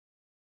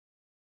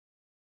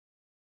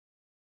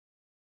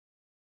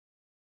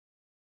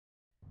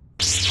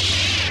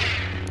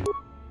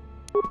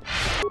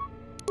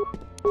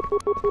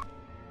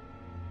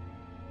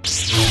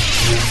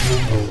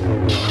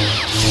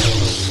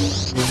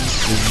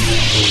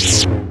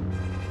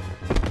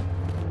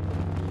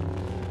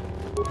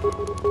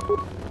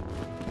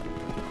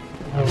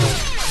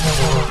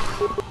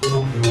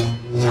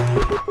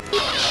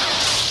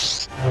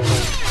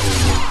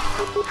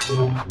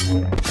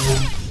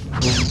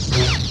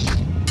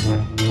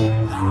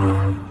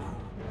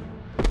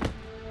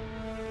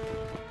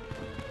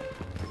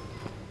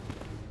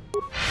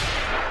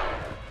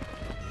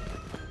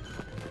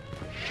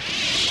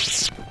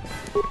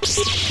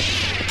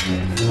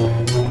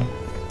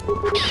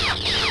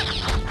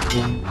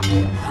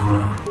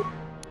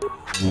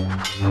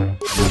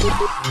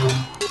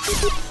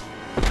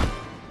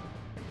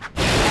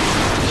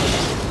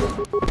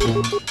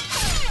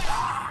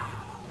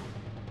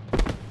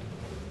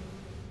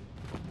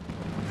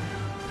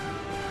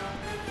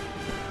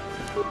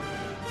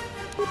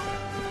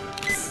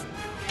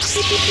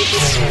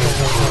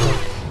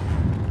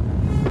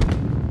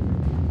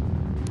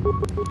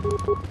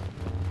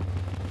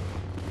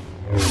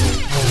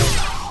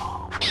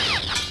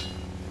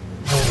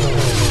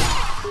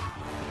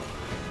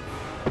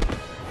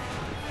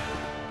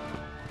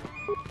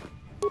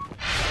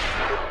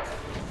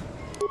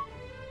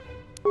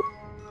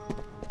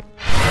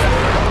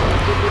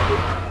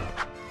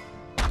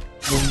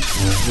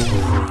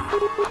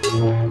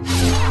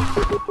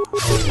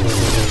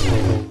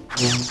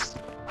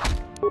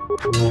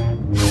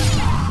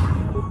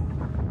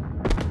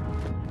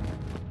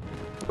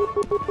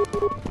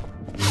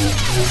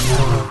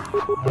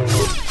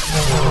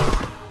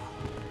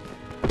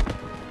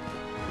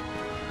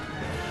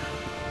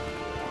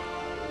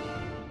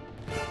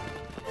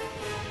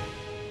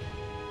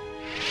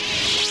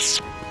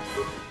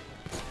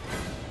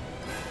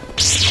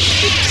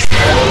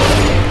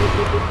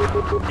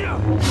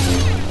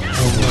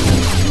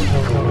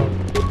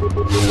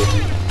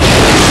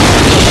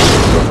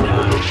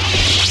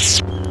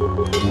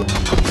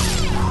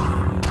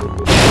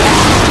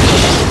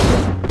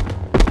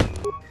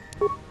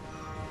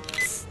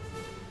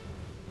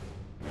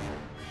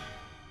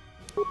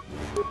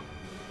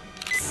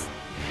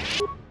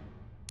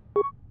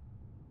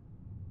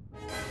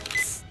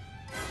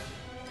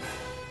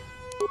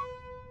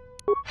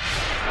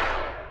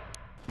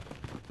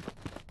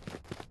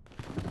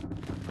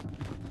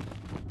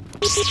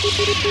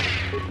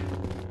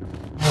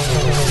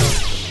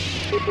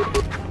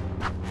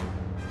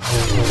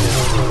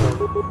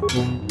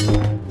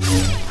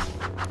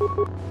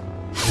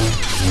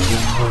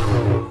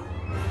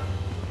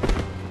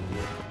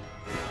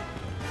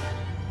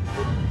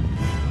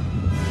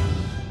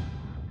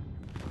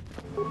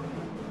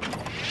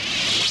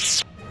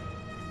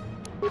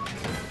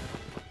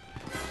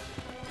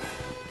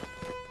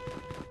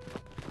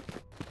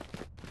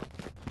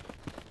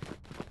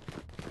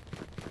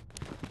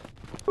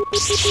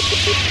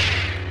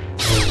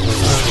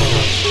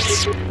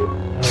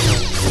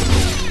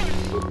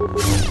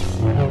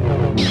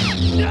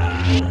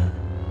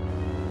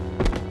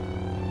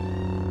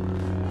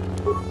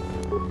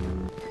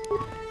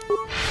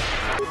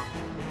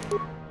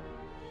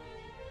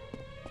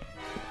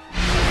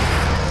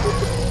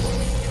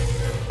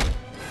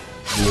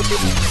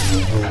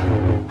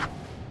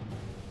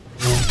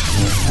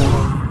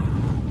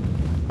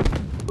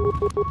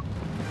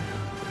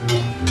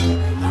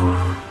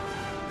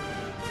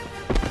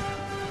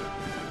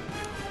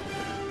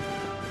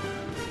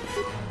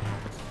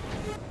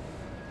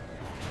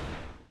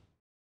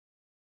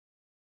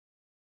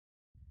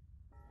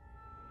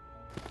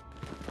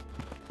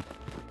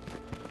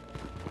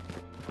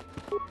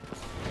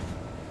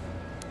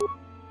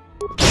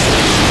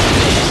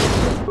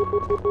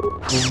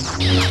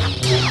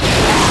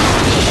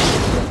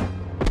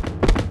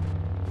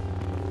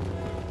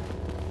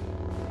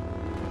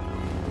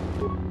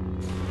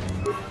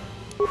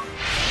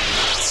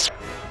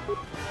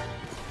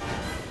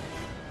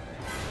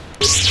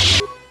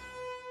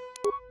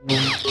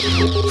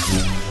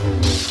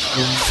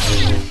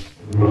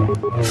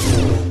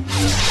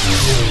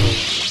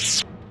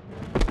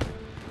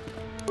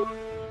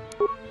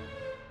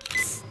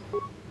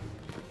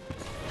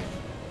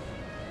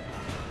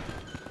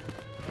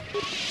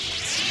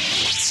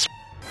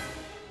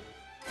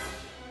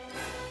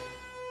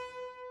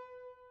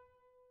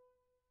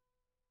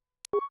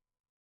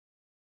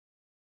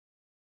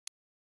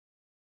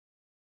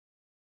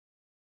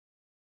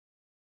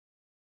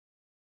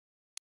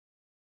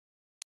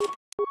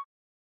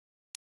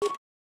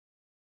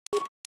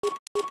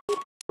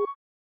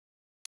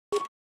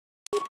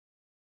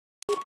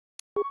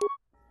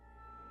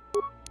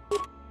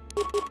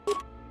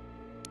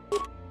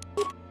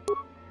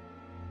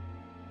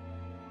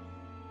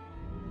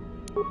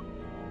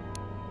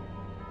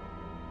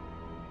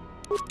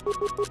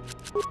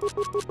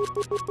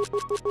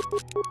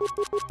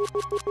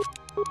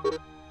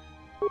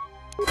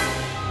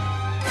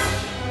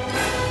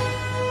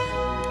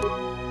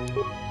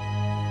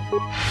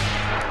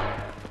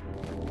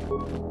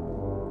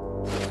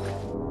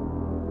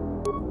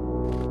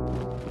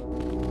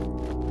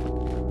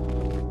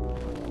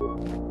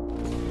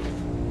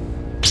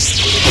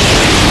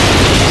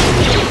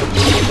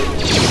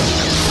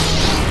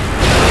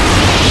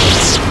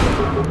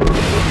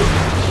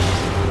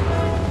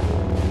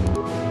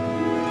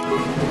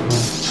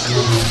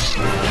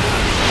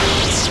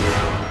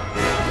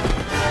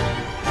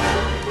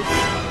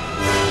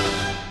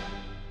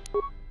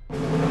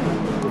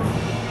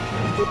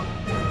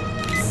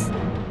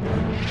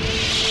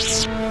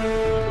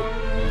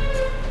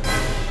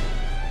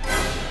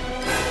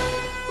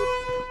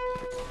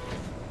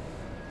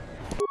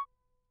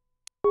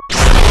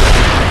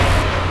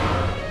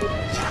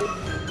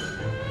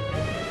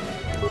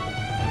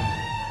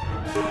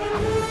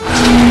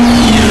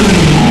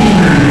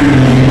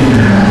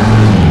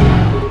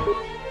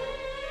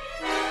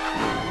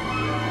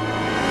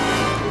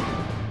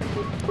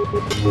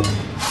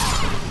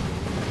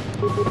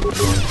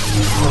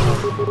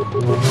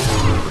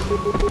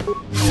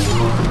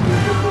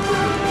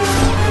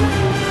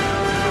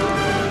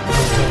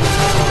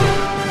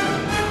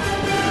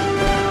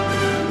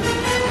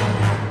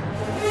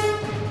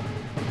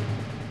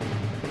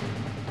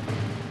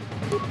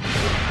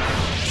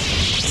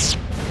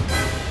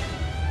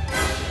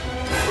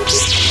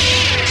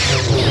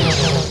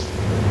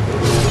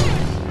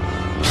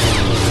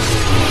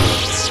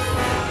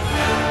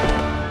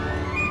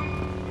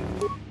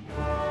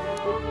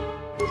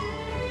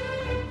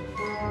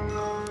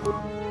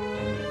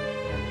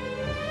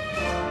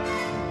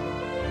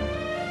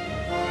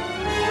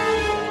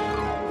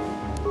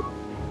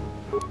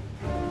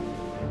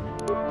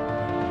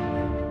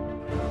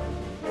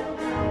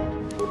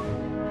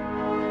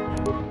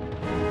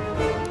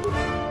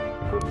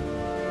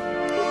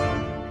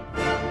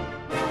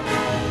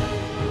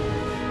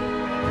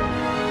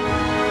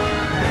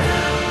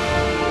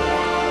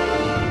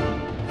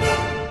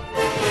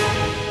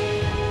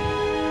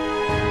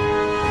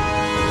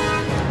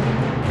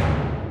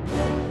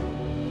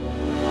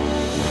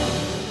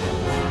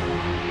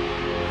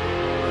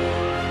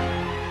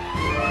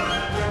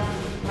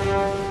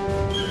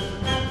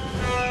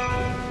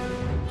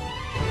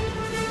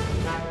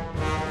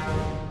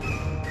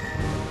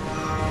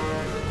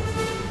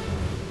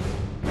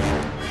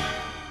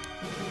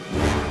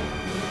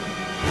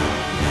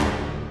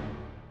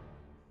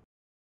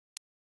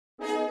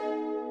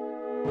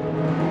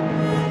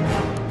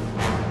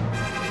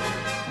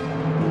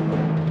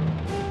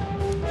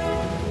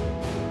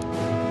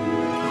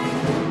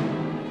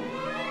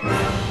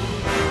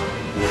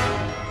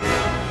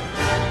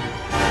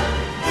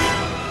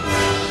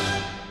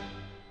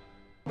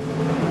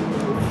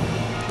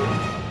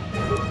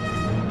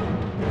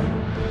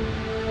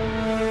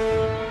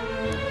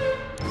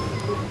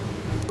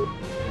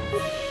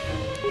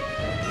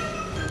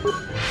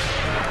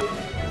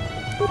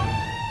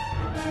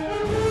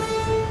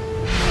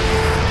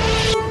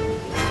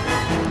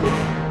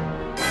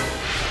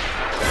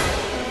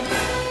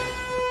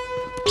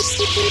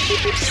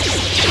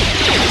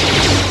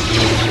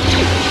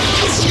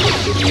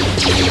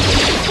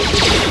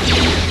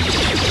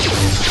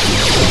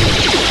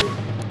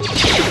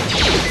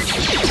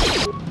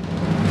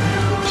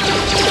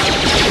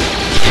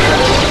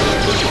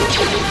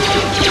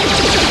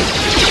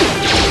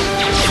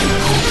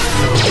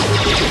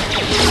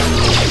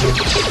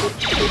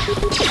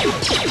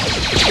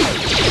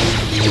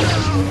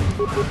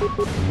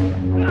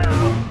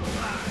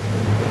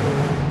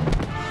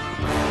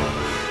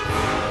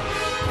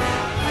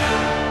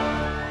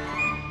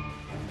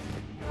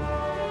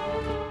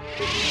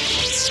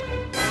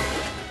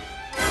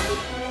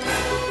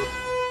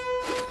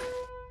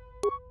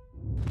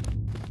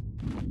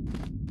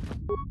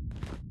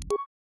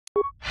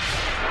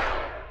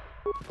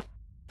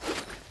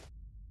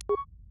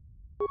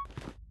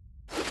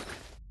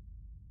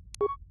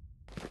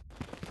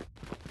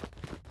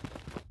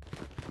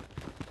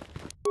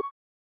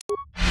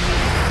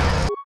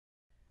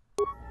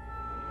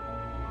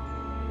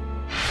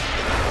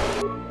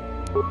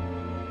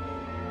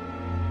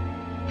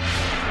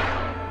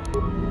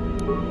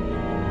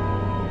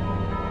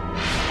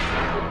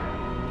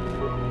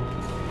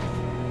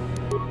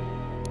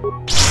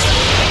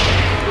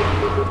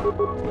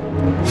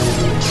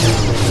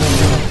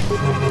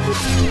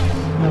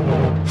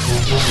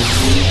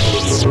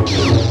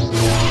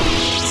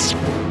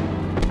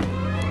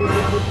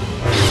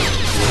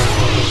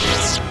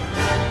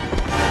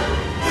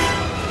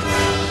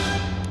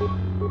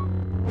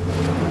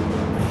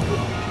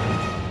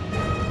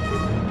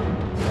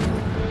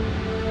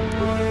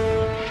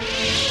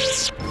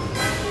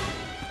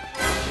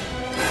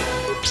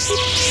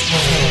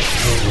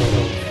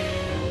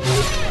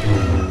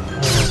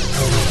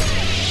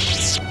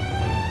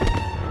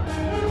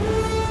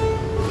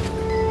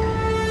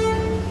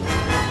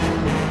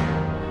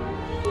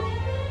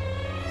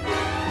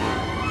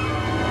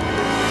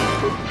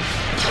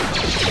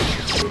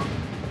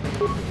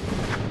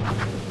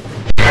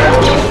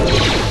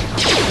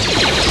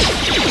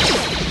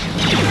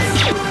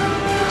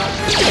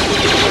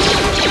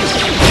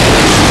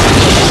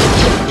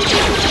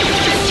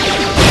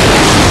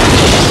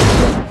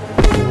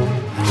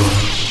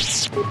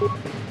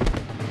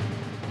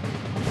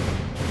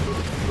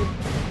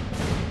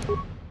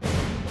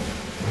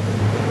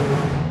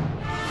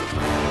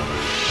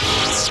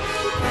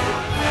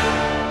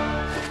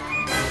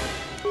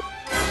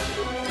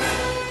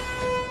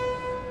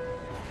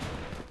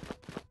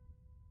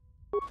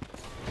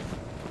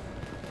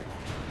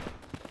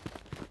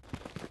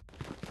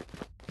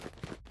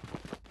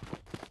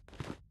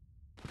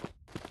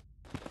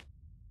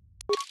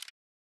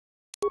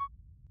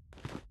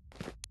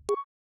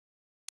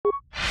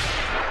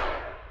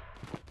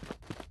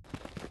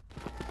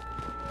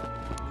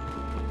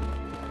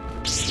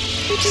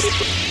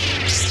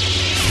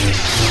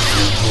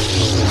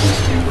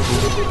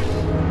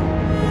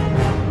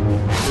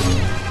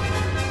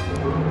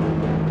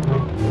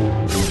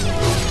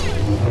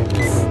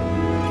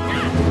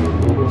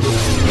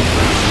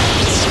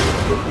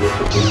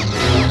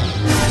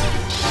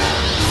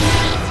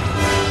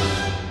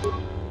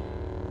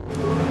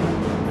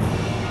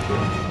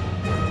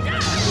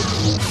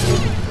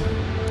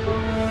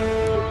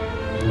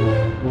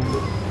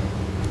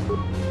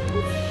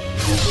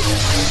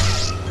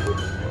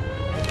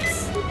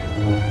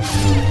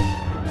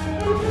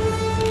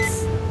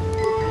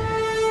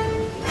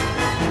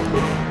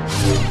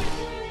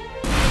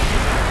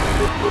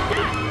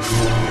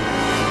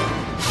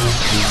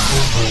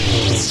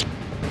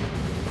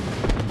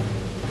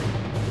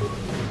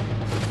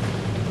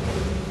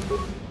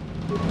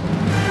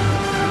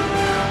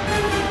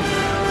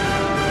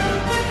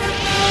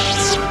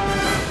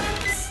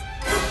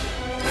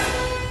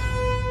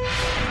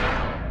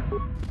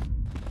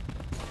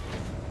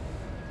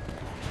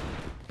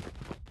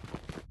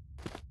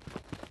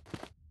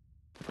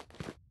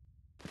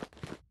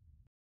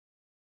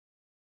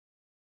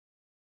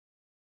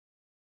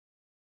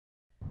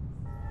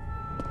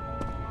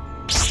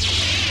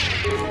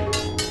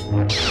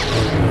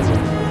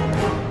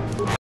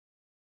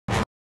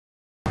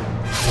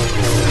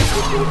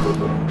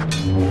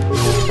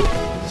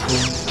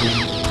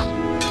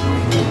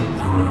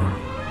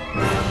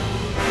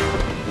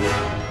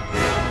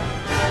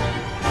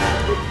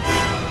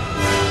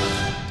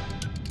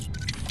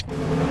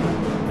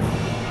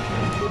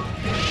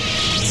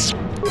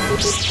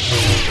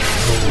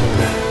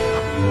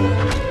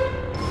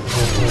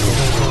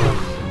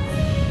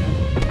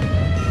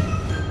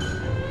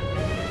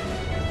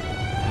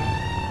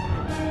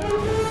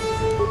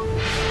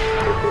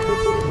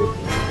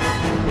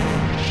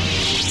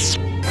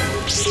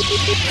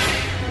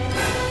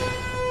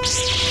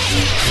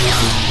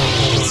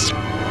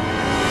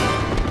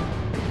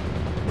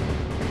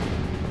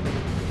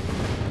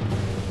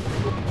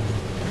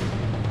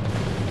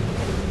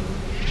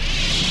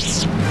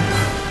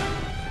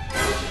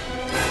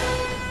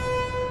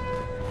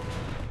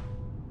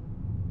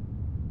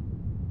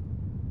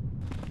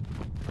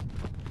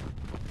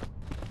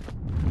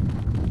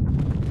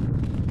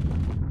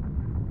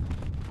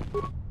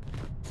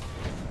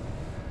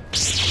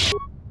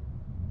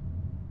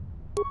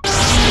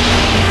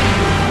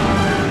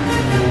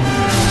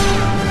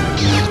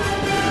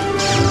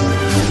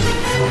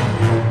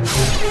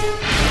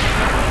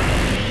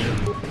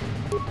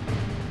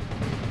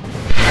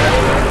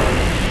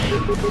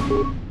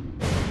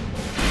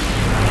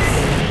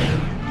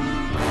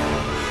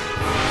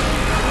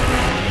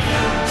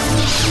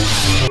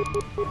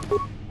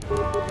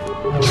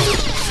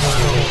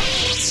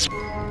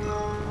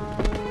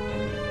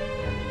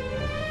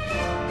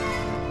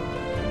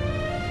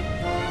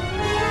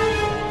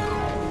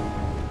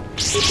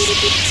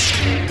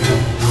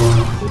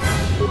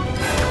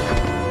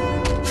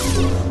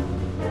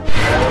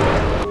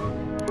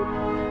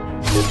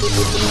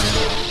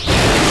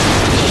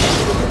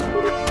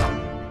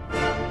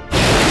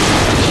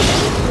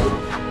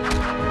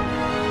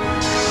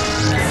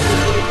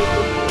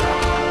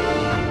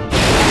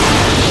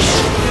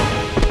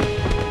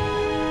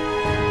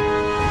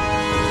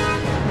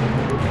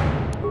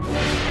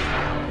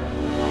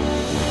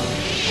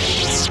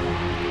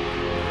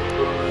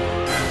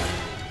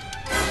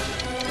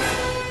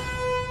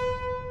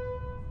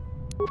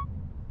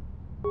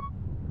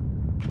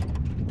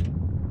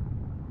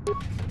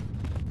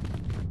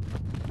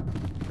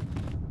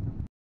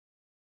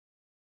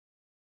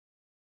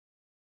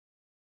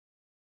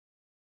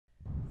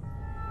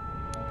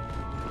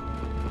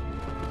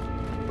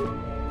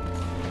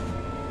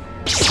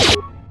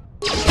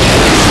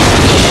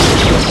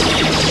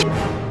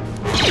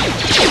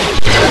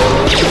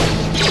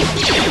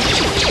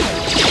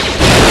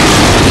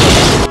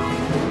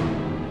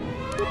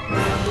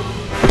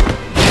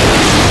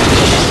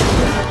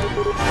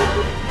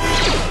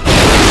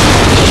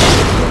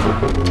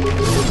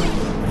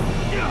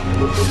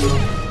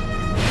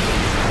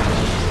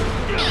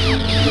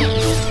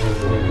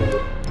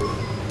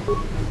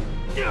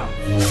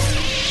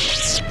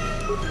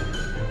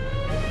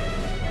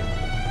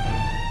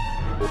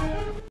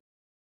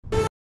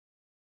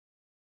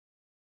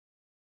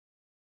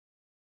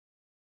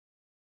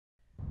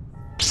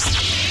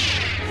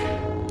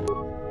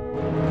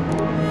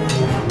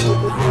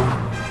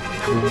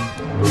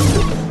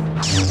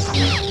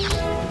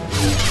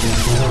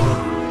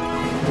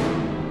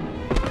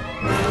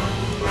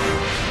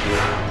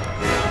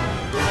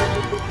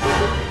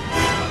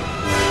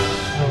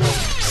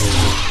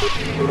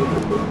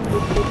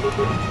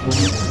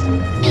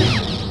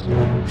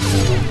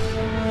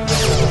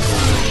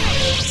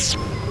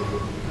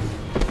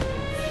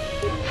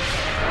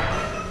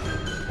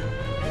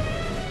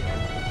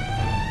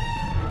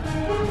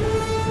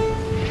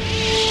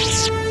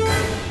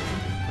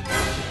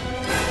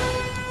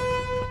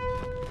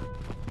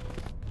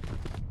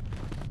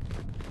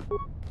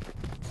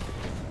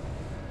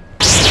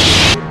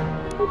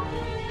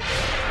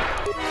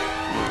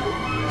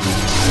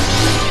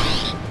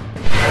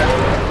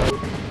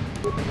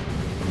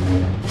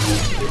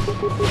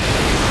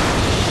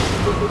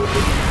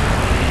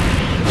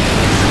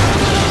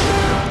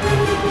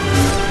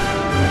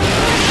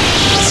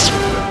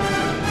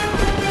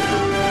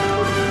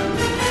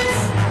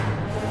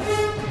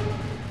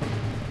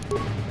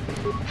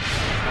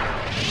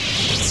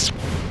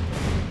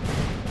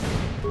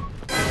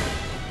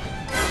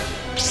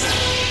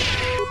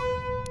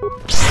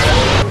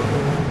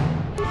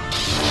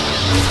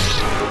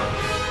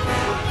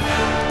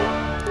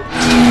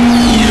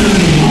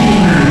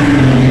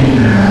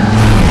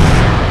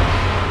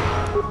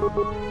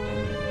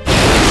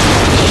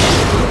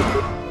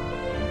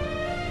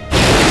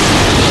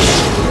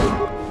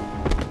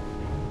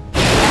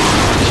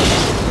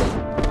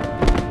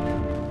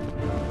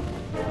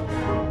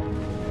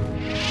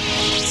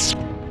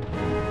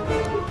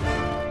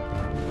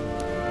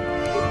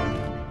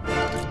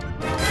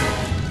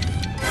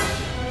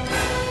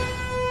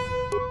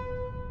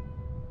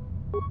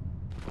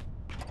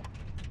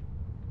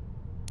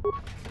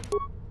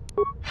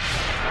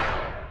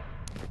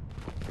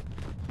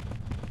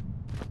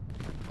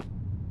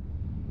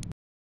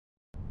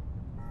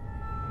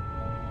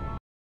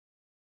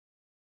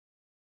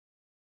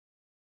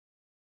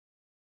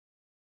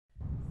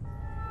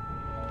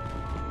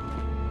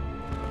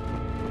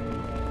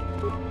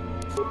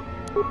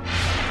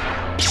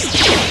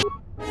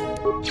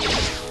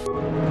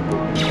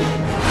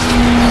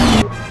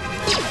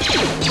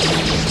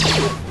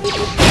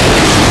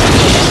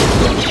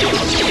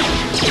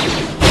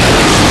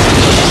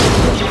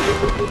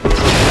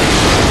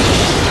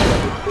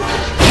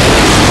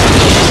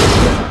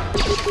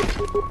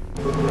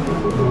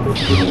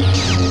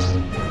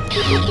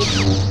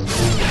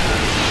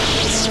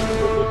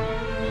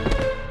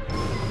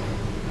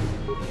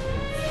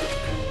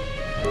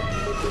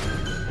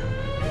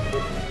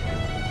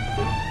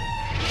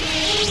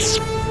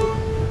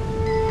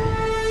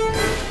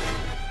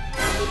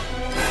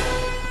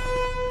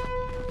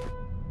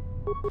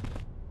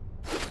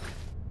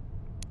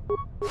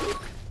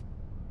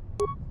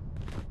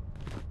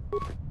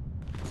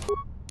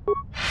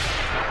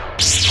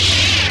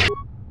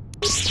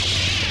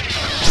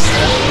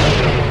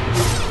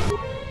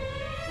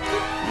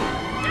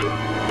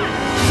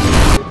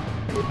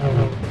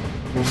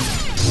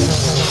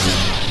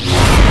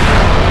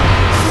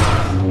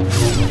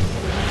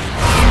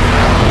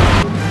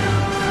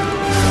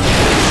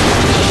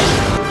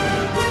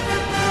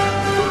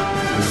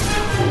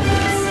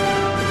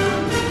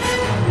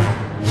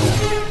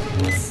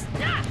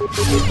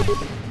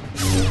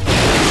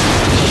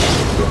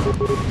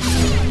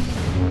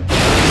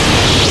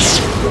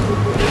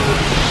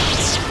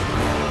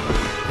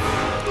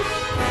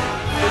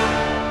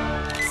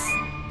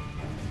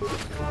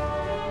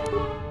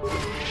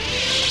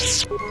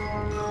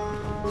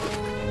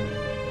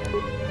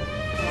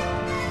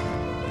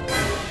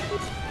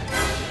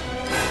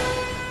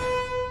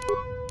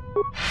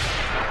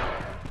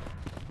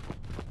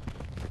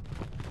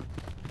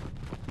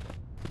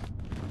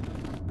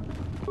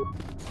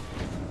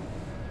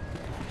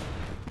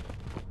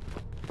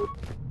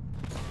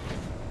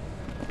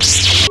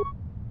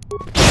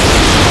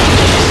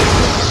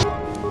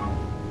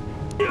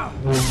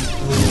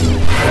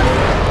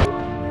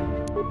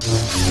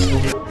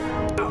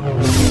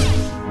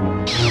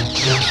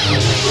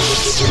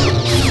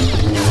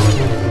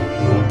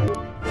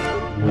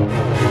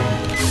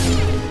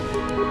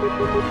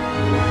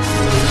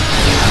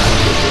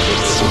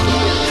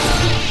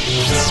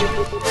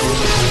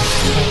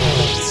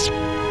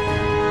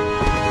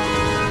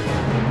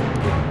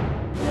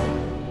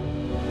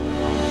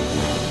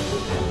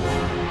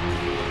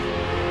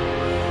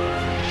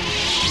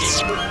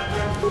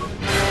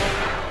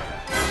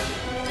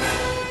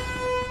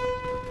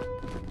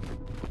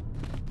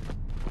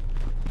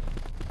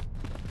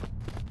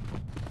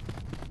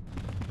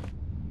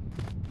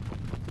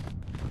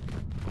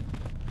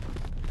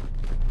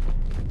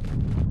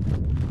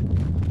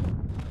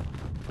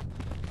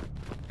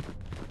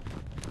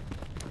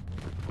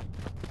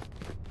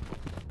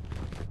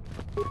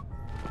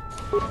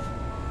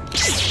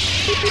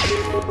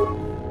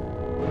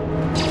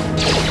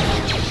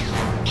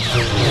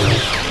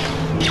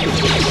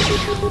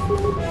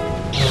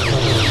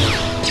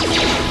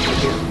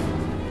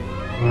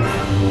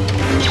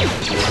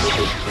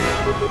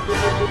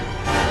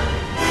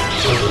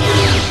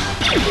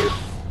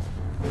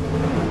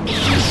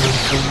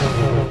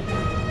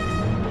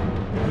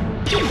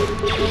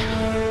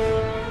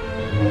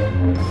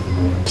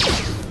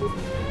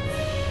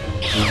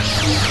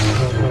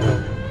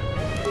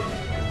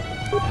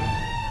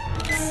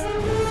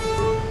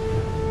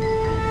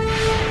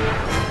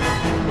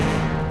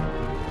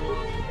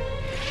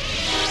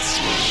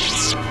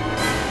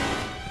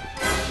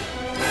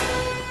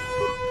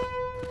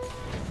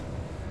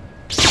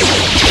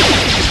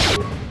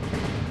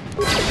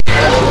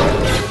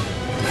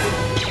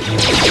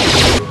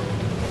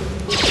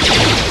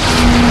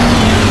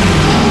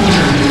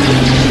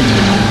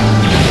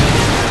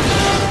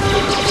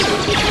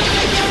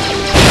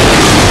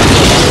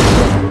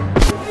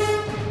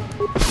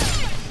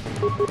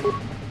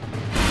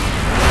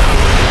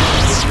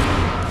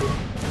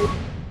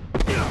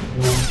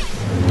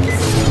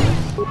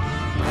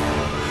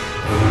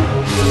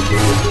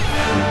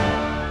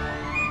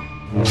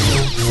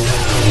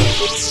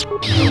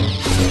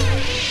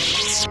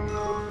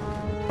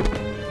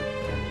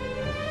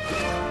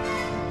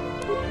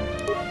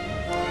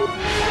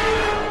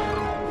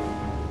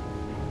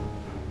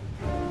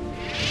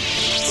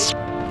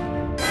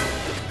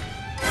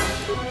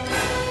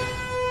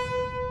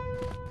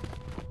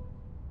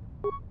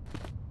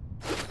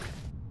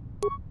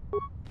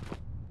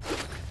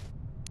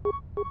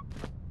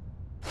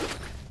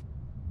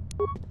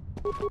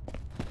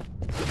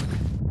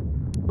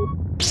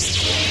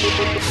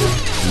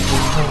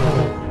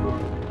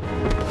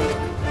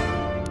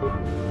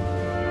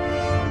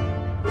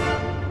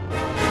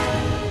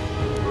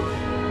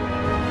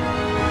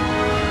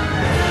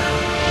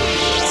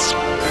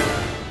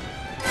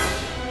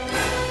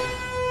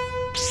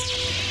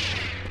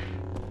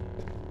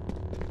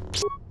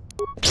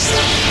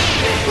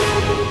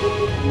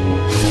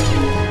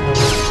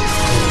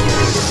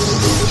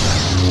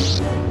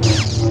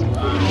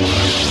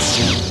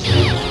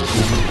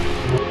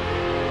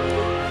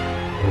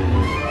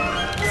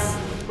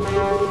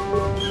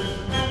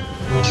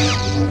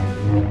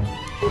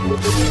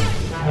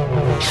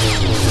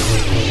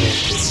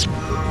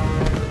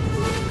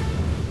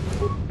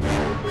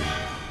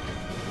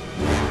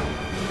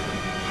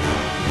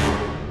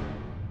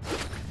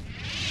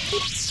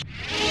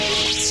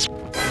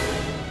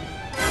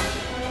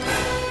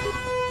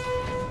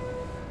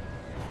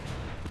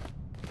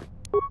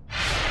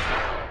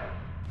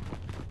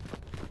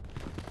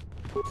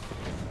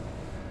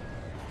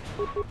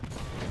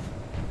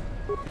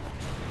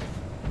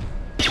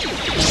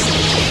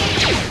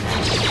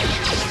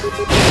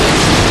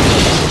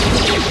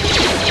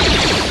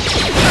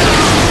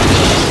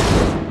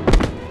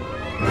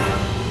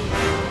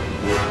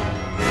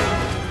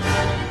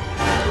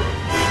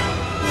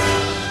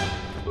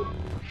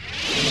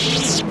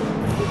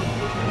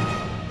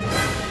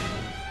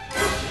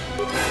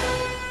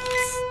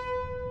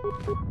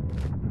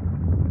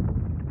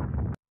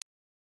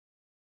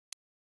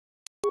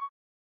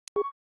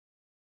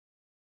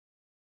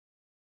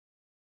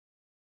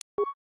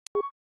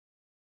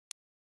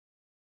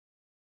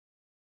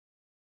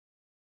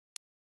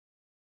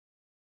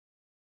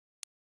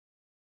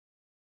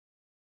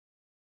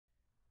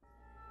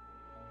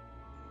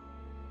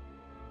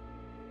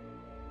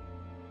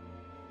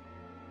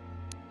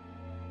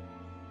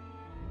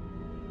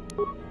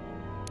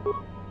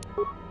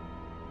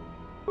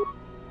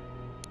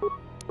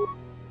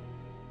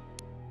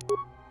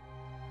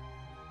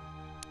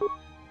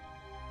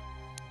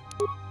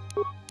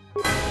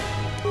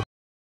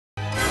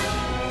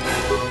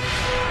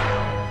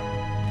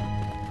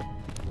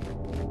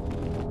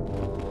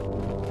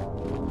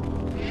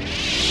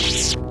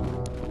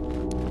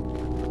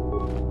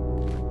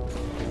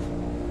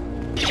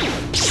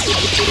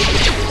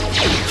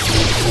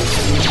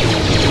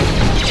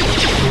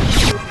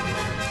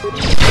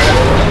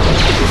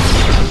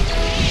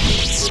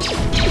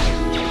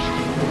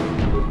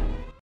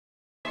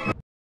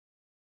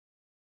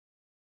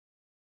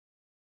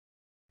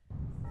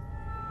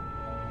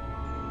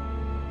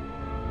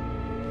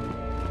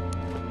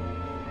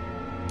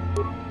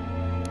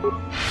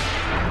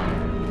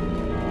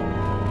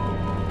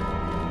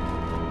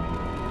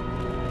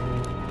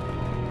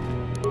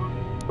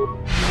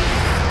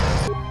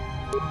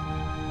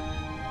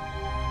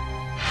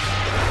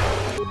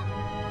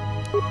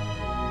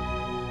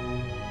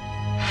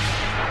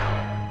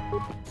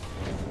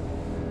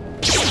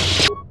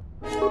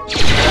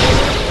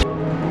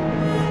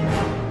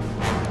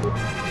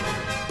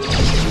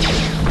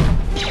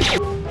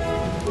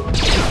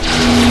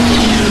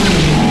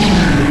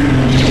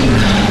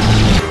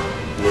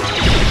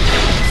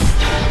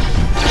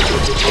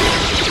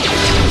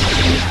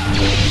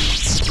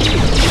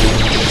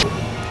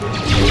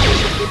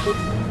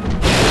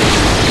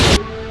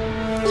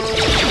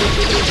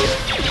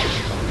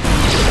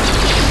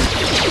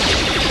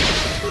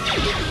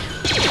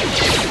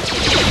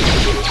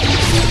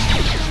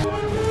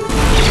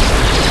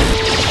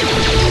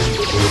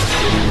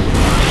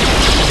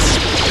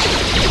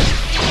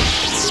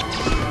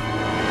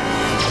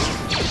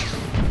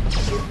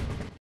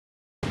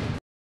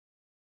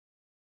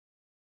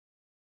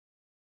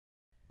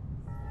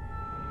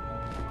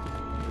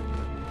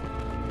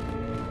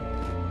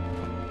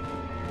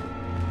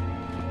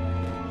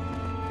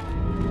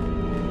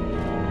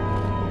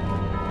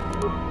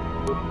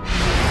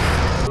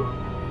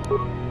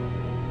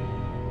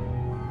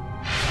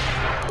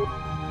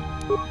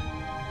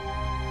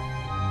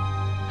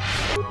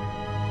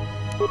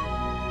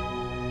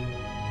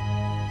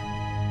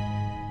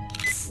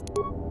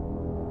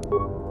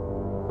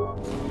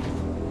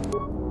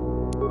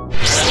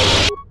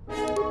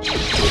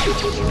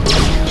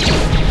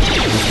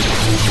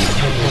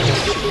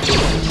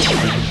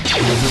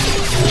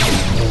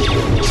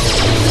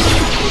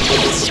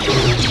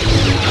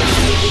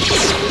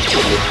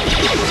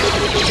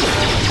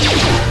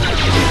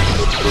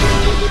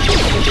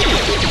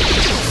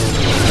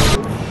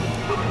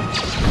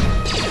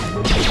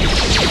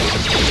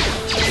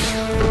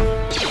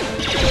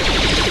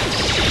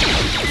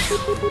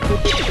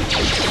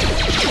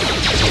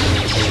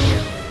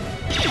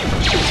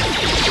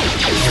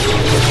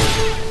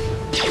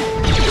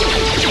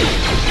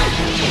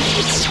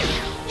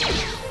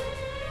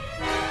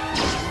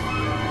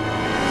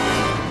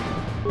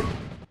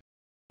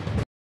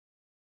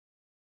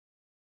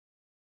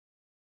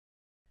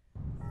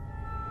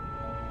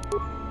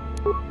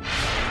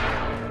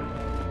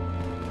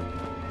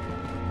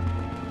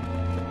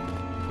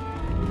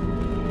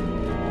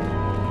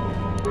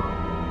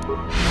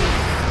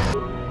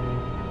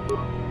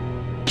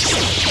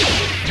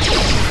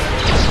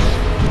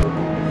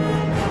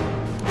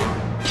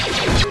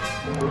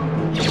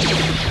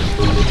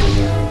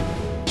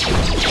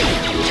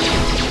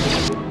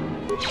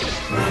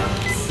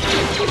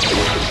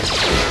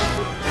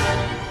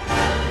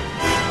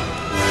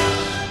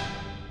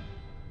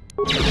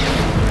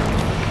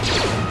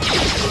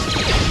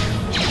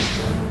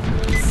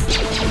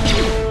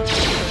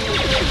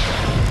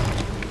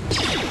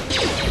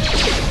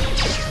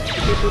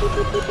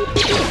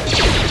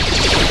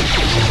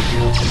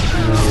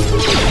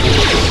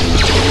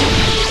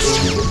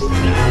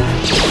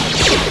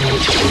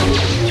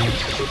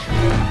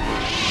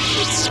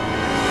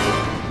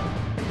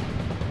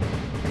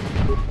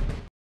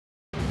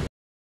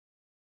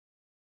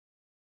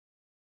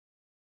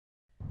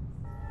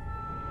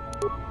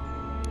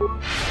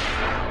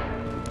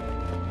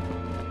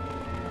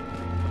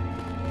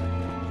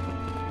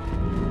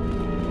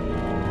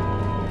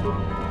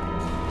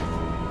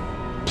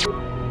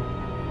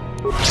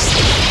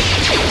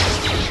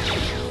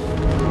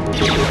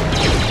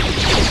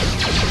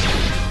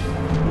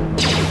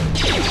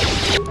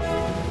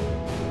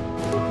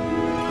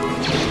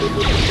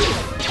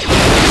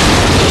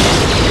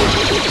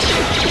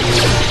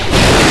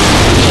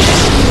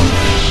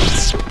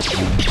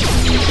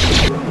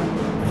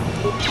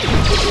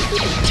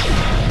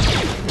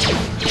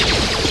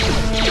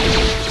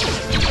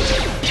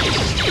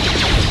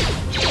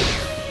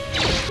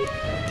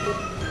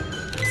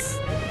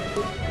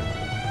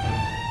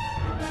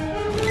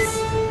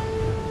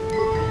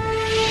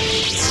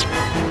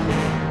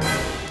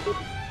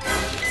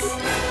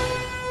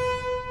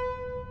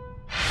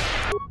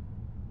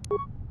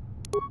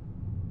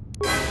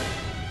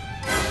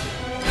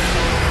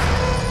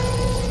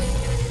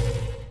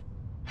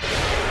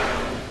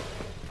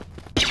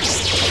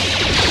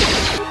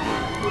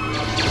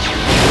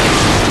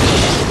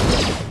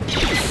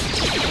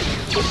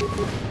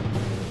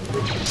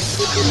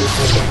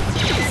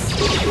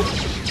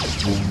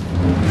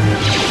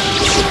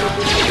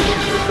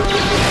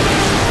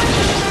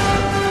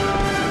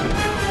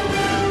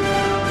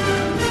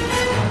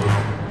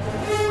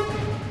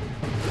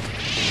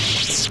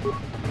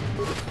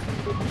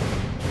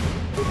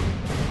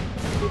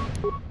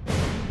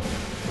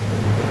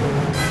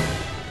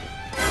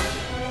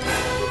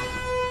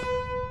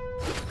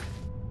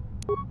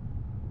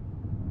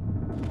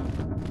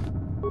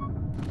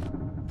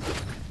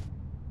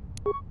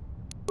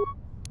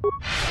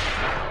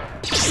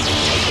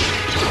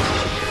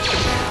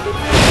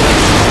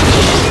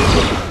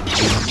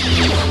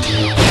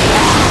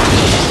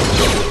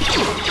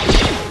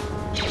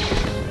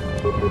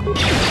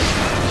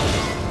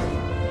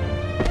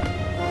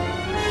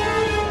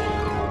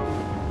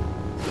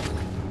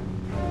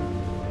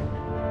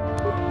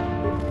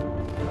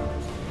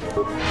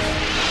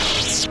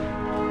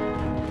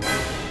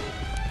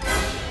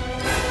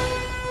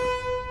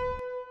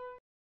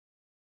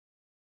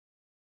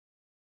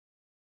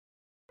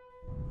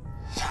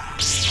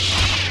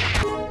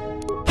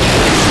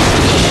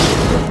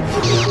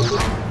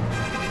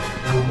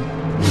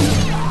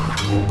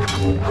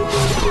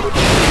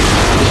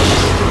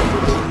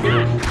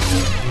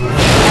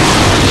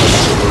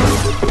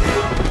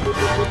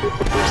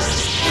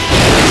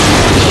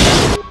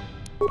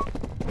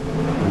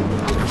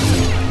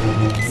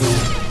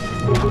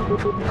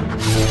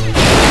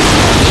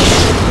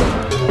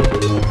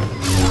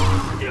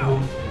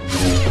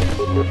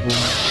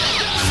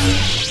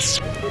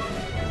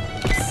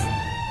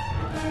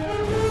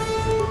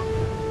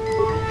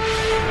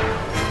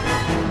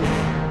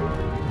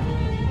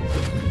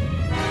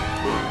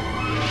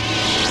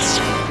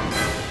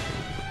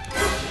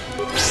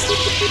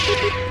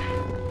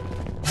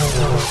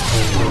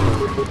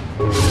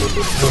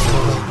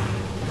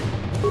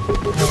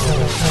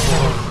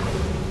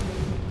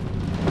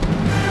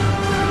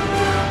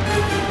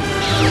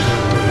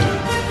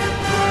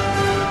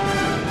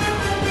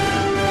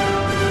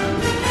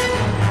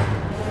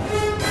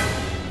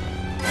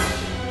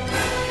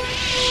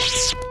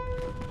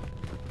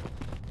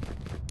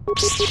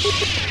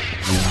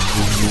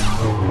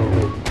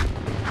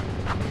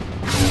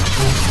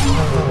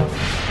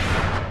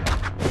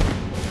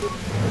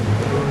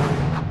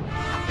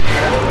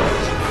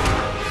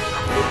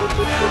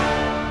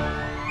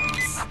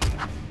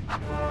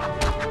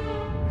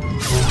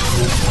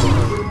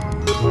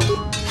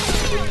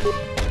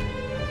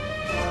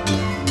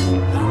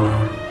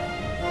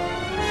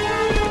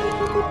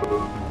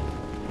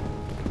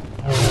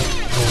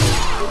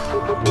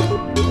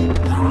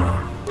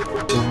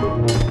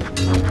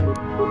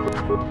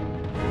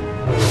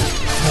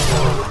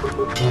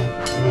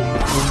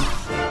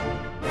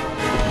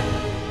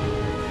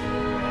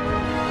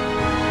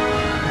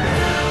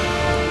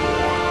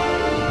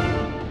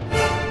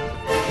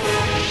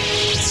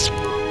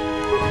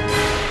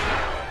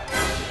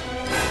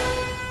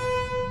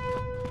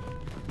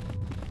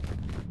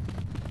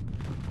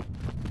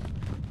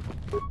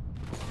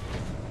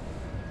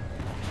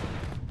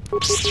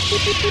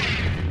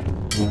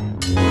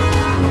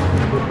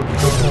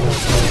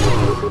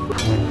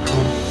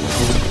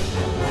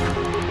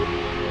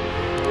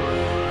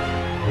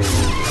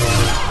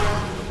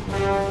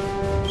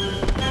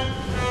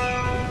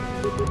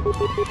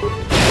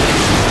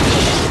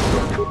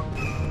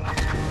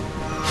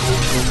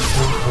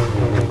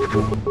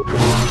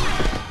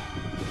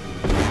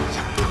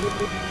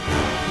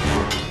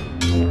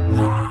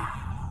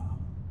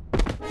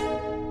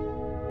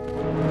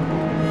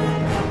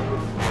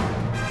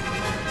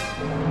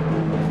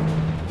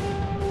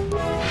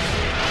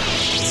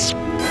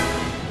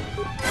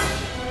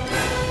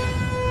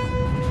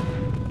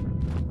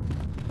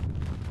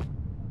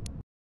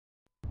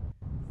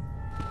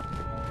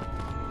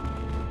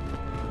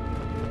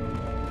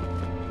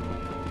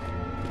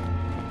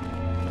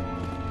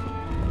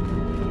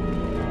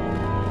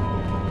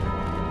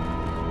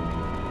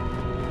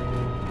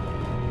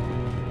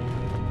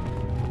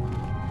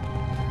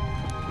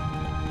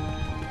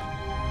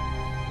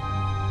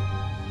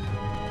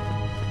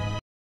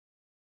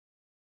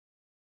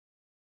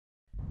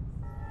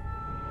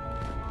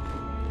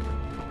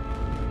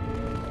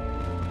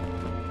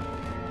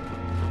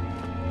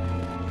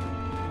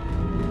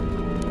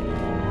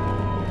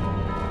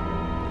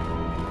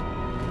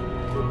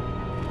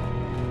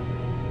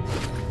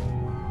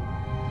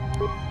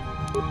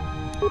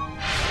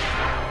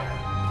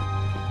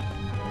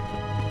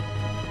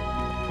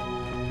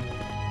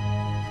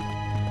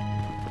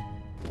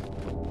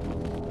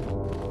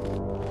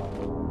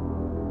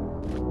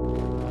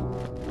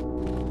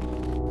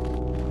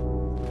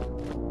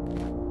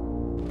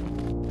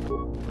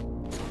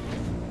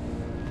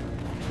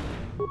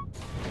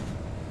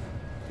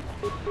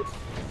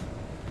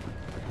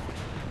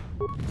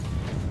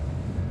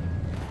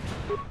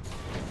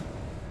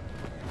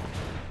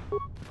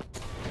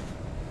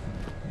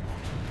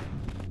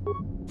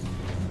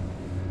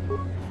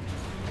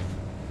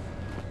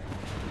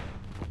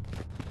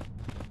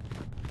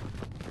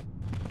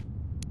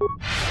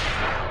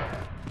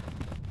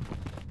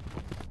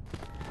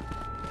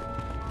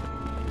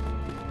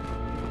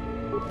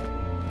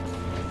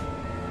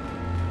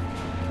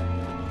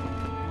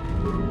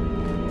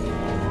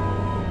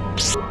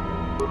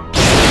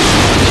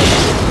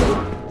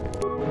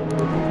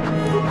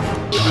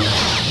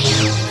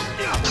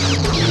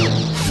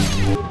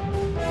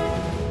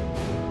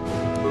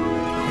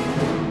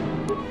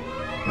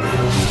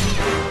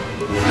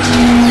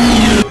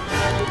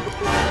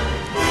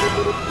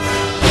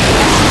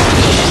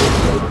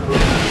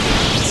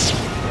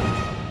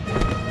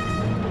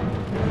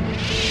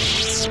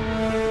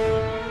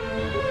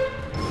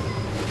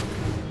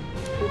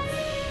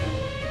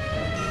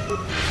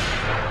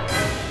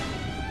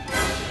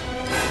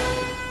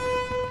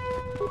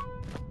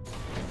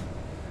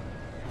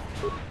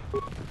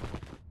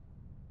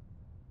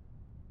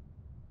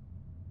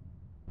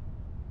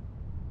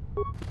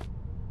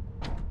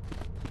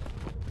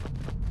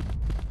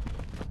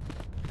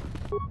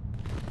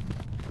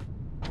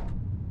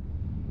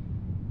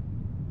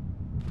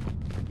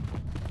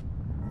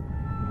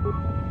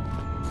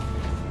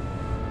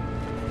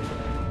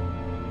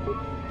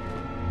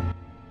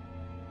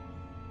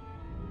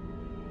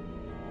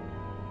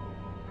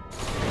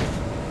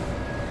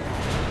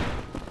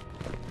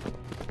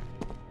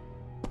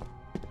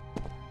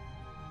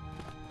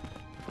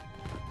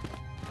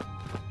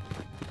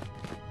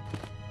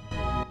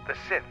The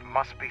Sith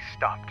must be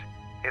stopped.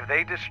 If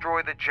they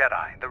destroy the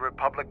Jedi, the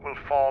Republic will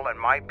fall and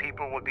my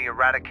people will be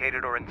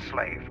eradicated or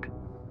enslaved.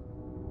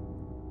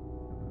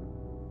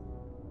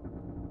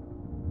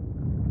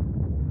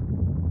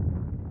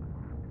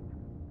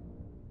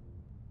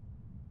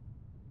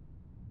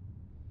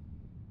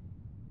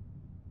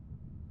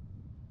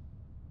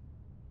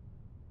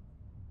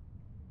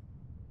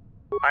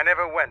 I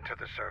never went to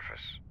the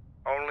surface,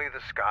 only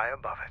the sky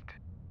above it.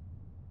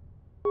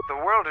 The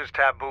world is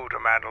taboo to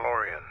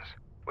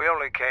Mandalorians. We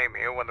only came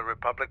here when the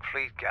Republic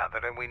fleet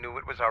gathered and we knew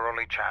it was our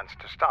only chance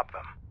to stop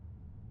them.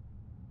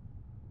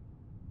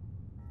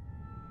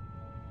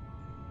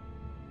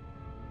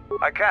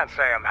 I can't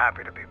say I'm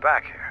happy to be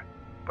back here,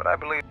 but I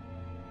believe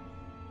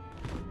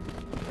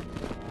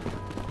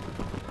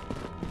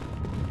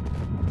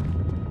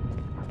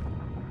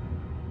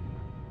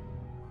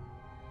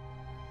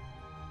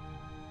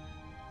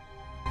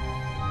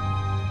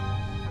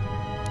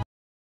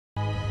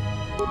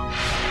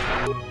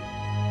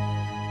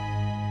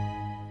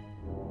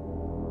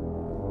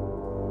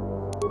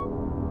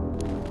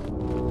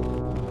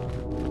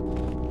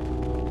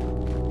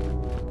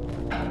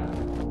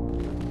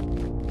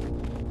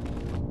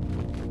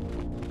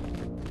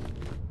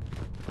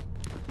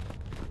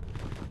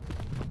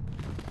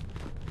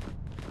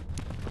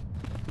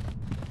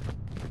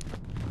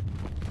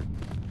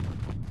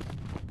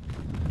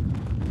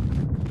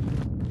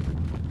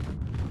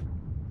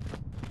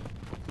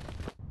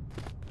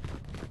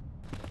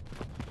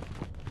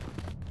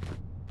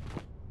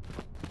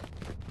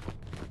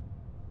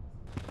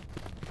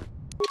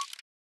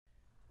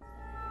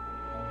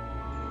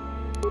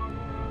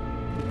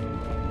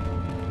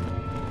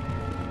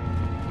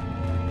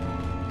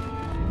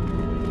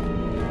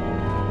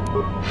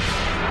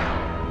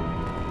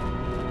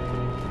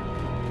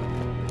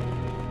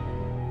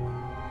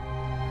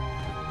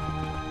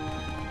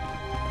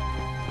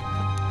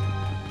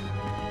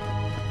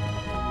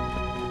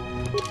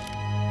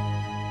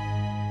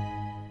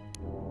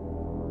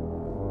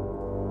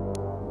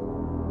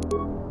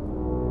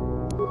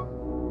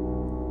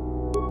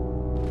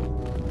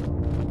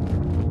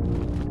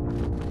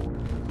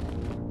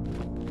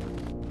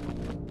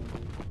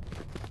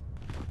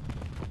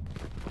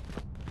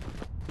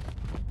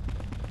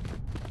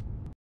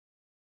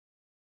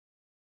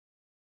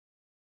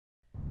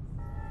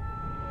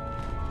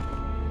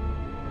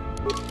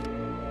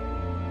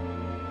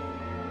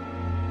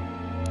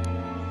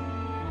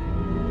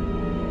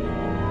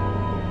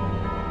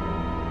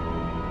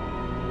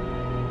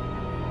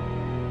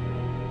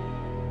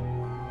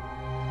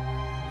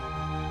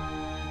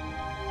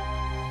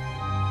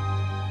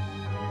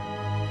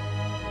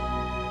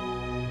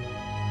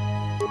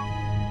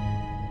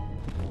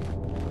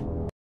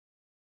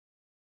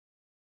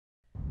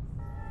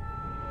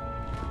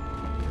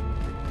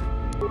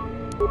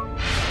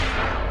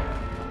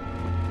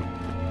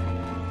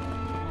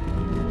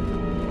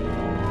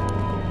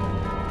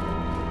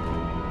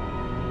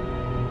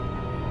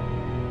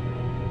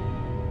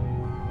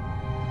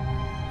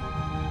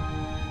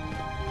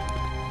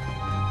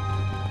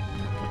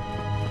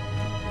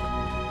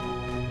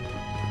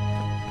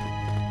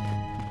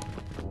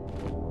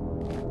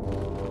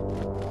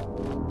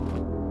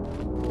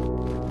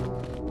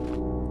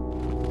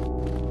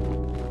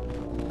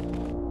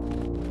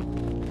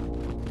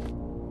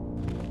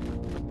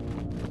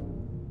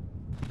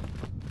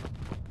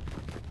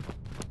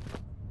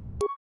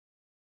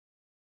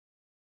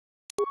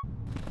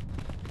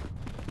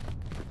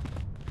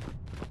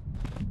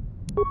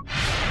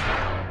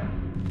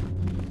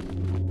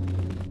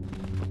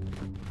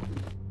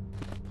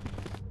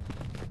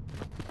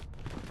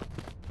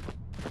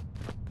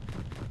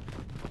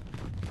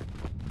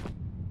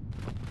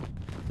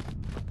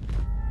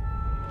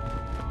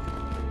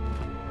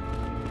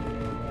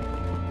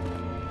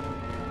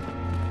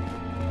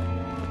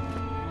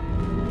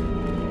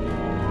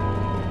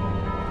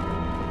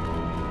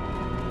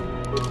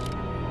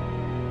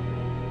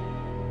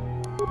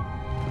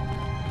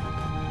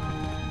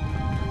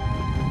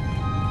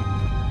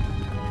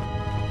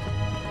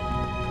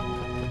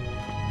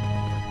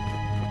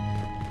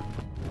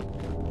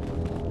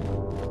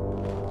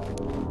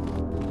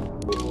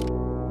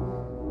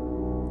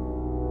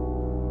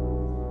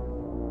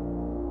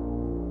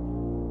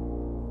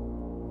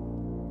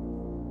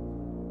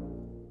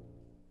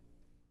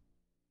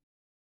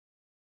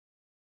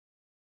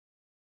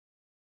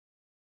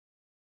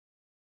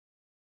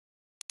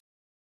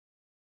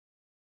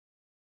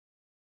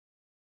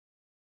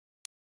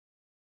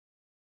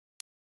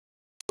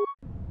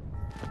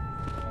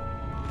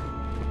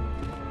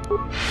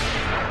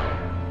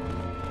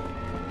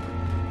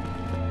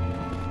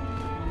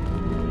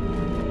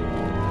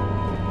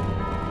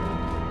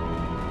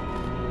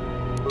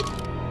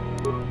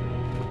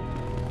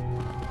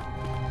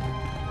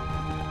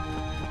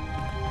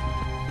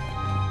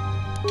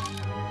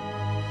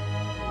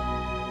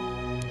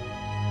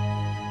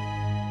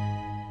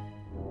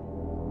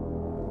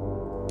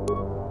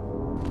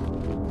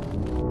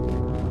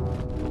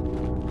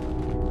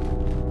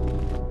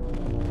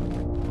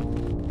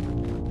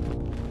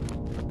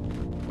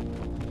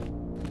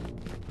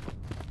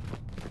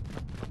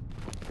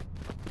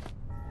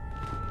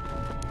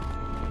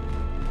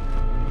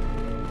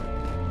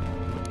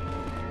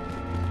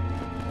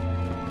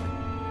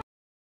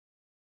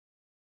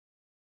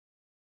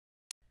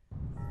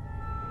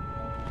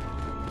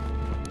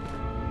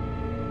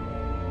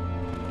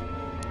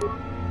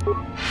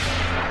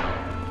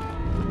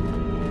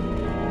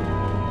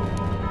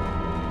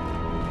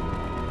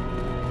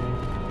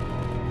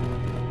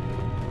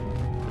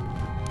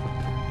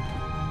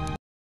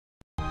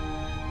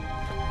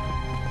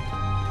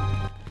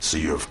So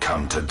you have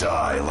come to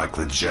die like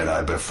the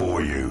Jedi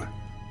before you.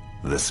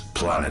 This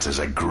planet is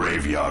a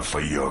graveyard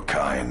for your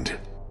kind.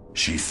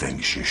 She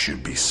thinks you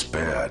should be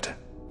spared,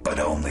 but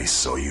only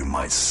so you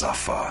might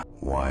suffer.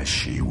 Why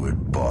she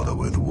would bother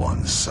with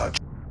one such...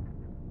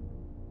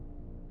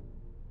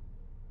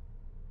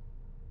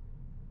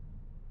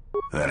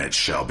 Then it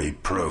shall be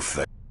proof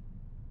that...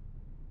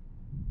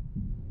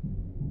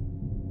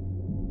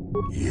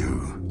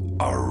 You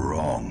are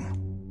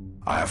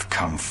wrong. I have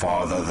come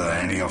farther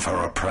than any of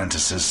her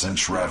apprentices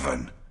since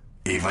Revan.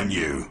 Even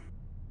you.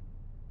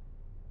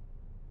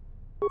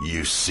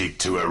 You seek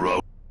to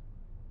erode.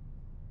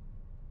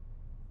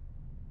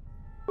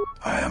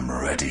 I am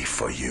ready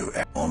for you.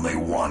 Only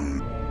one.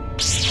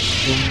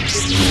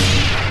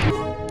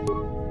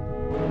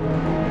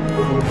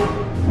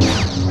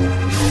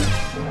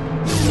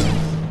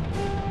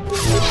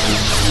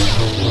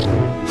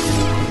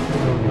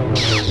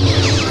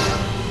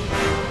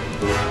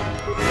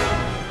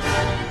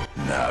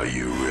 Now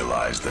you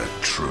realize the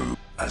truth.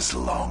 As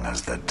long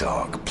as the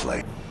dark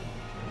play.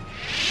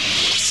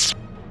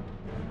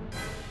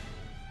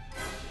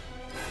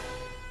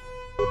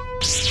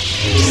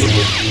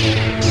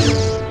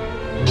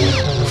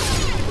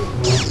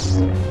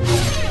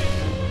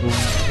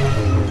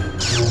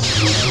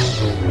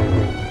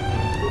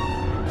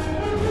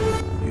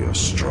 You're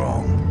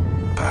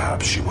strong.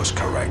 Perhaps she was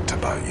correct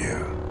about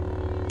you.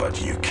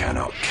 But you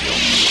cannot kill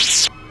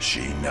me.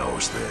 She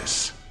knows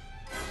this.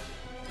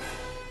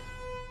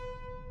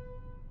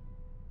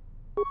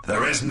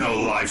 There is no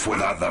life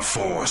without the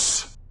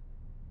Force.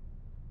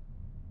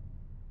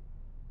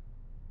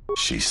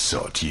 She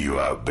sought you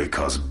out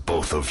because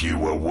both of you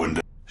were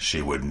wounded.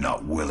 She would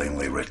not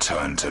willingly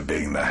return to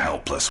being the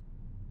helpless.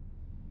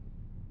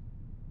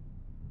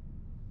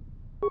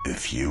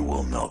 If you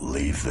will not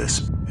leave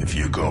this, if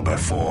you go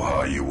before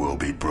her, you will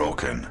be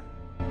broken.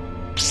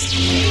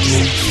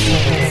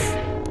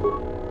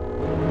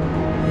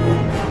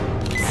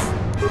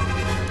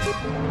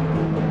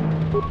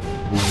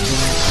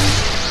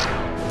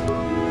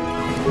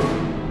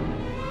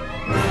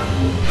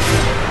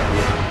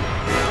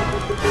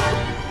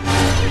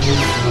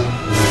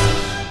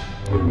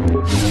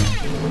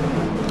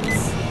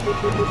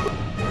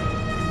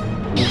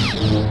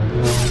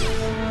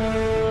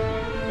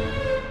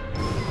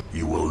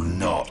 You will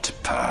not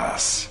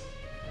pass.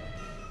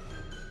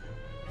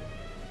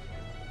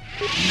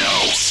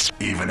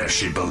 No, even if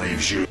she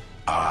believes you,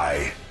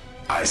 I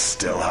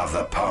still have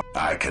the power.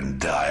 I can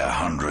die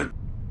 100.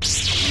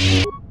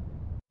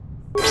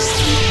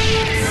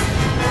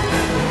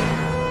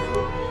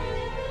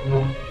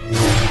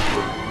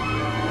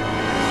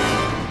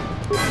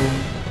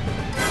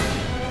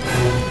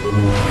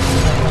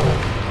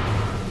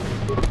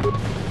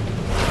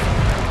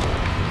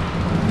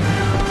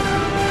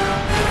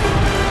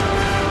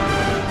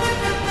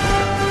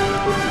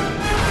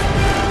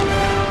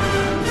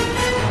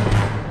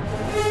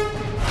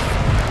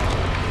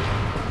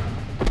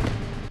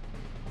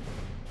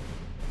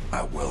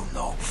 I will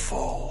not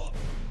fall.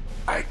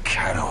 I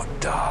cannot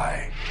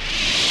die.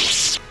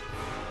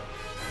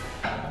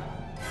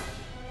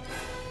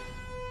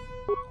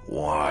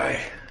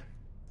 Why?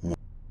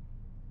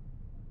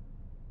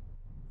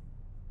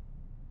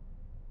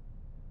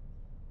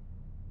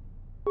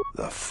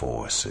 The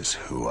Force is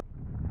who I...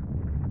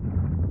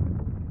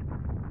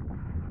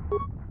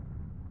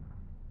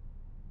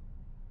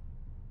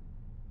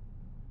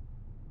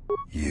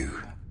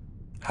 You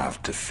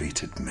have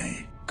defeated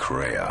me,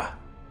 Kreia.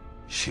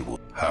 She will...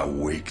 Her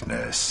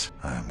weakness,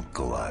 I am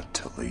glad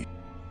to leave.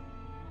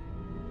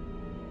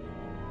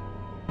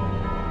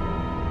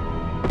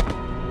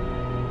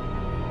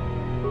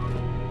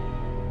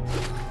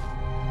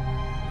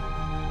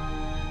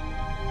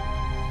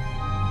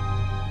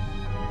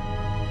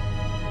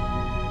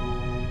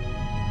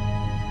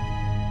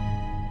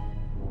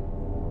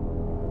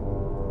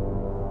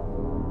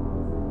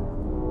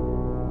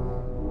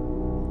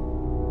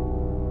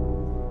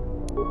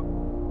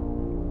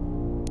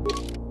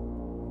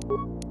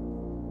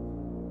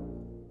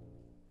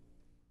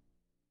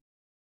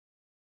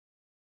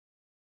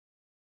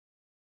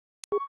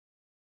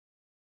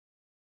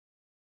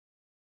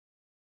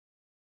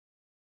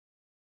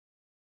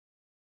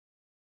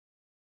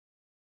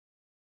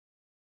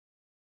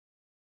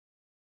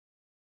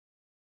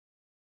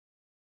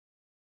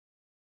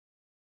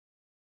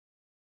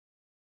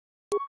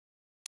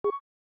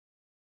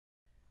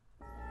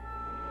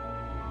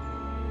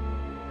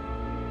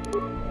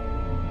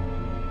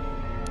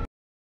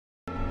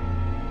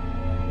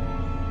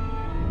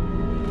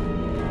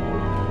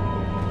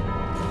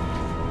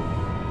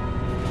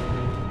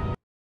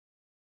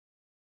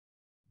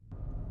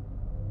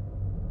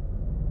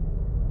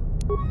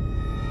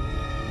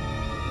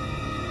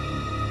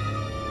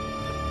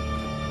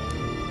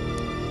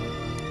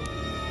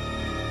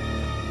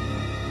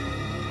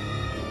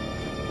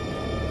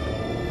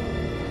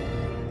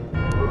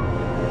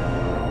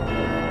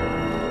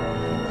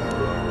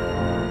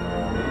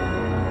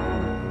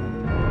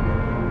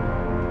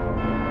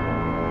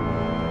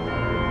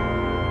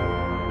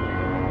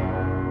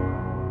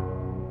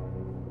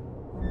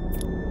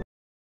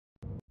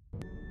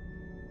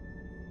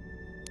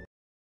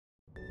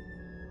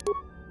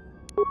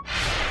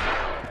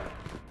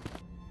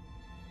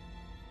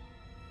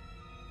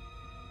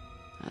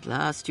 At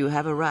last you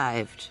have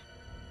arrived.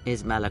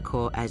 Is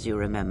Malachor as you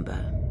remember?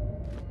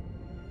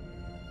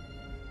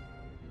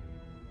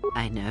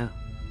 I know.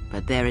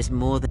 But there is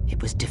more than...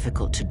 It was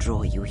difficult to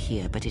draw you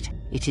here, but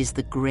it is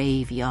the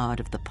graveyard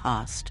of the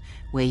past,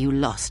 where you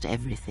lost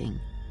everything.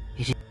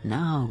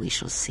 Now we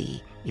shall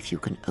see if you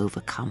can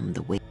overcome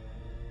the way.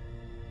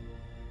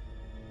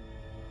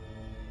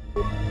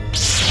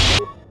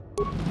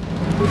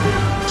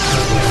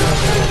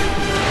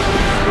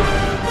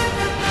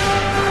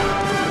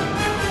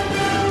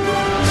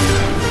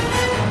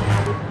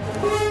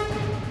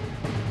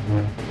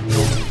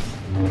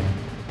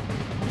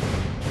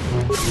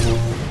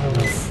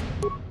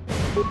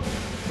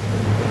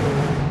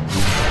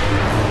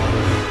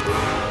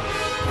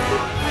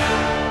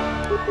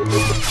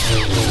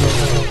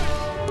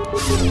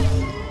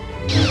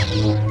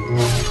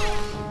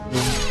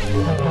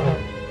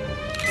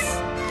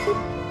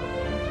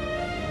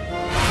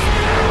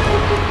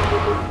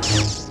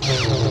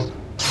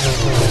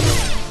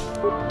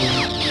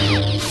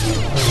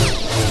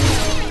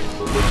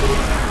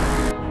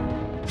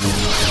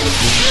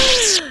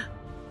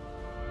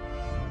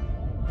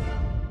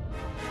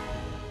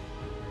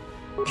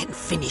 And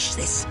finish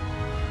this.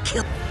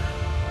 Kill.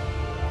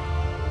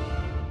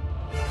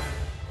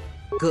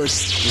 Good. You have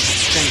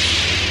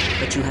strength,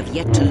 but you have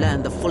yet to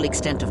learn the full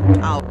extent of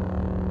power.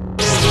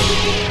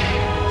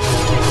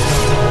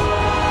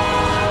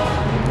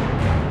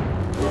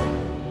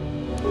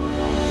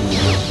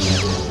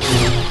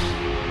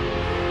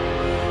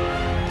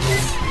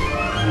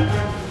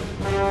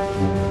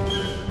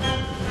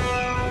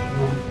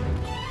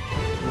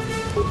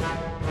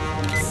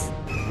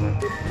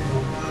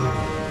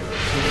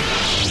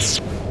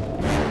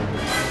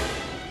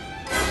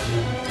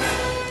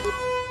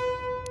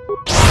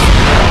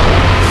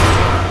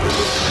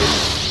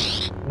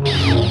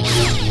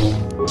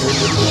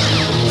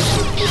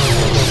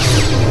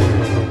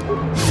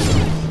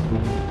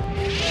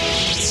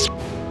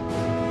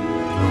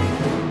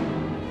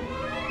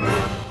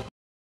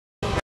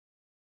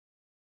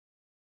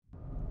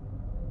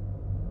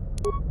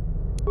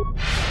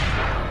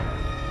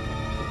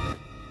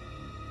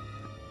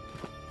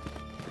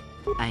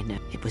 I know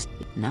it was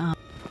now.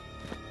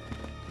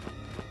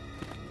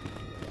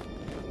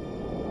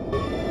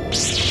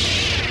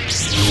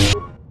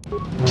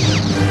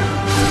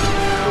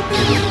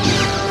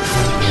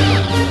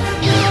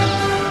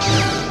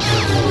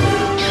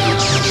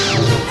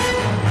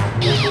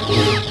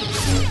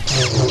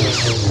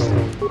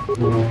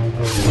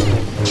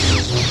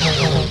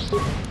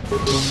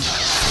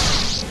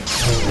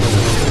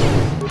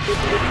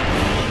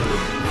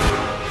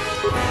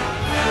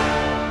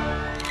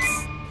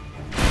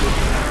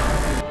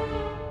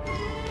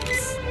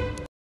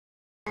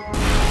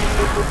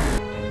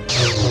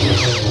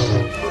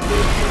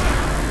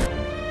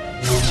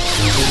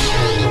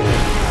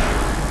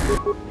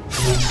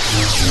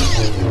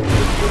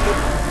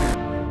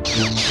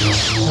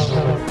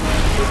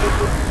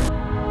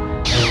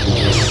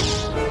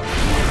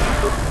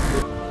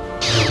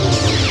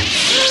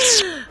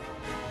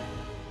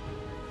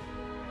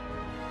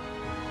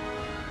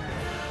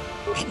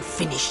 And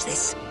finish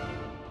this.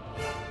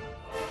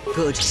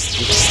 Good.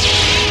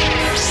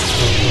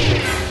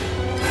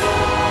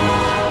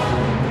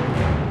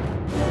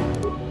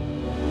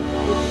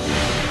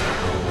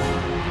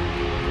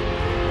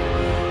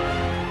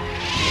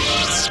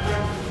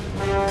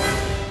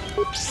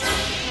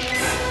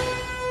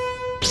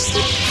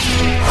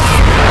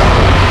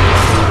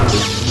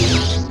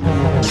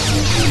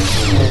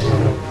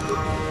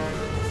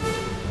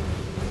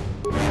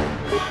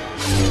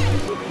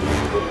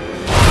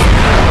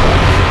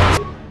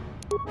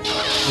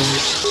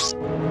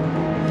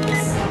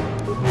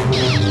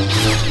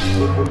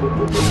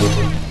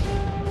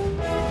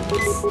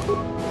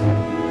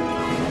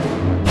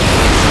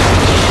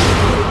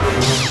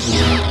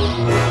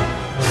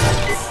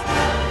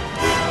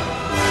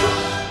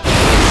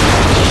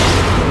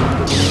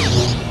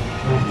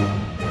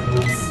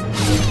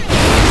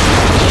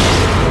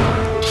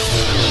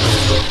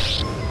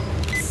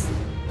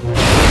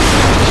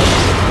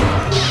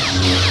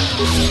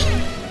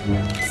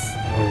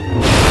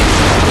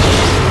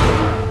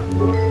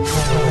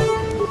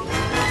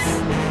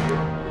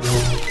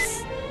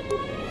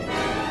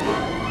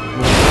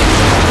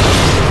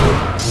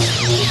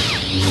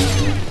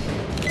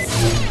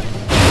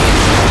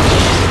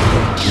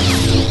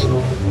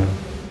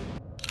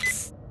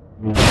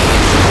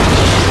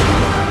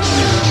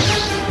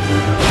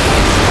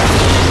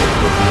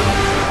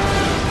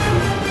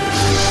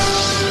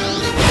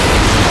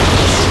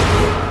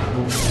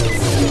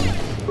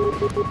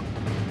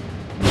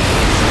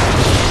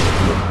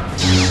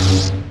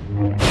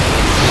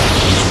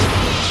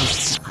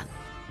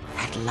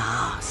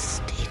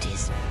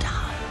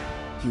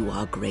 You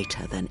are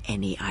greater than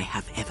any I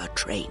have ever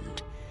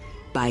trained.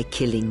 By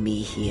killing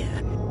me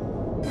here.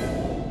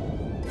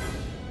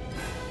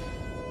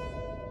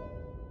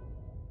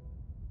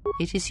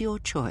 It is your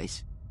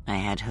choice. I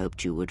had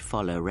hoped you would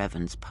follow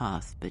Revan's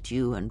path, but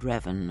you and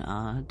Revan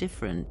are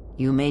different.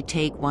 You may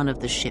take one of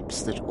the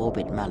ships that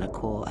orbit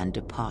Malachor and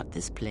depart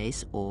this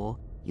place, or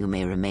You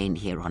may remain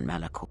here on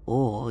Malachor,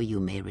 or you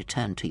may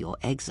return to your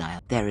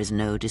exile. There is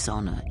no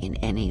dishonor in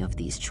any of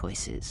these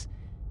choices.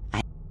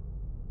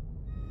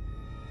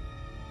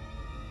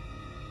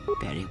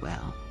 Very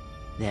well.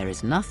 There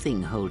is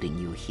nothing holding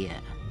you here,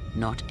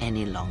 not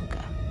any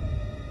longer.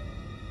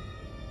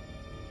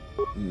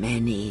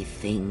 Many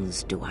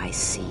things do I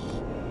see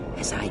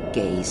as I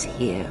gaze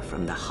here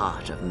from the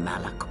heart of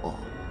Malachor.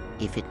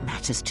 If it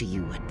matters to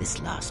you at this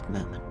last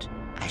moment,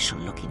 I shall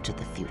look into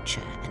the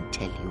future and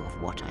tell you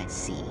of what I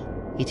see.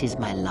 It is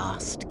my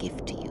last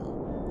gift to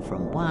you,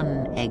 from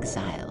one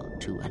exile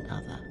to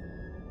another.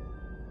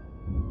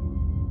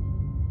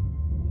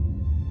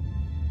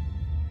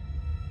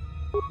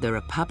 The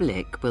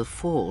Republic will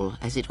fall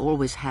as it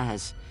always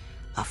has,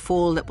 a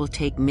fall that will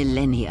take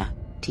millennia.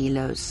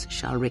 Telos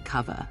shall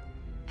recover,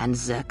 and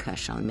Zerka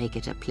shall make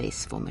it a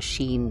place for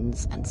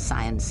machines and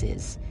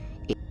sciences.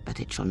 But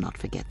it shall not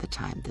forget the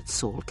time that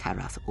Saul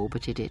Karath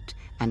orbited it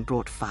and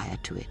brought fire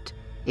to it.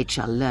 It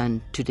shall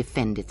learn to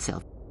defend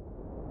itself.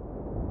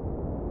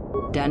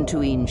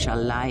 Dantooine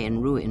shall lie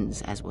in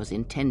ruins as was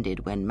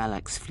intended when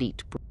Malak's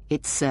fleet.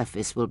 Its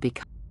surface will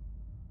become...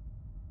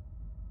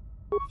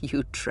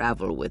 You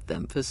travel with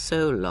them for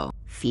so long.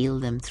 Feel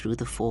them through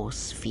the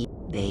Force.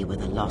 They were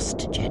the lost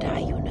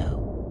Jedi, you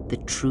know. The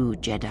true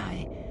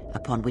Jedi,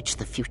 upon which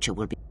the future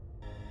will be.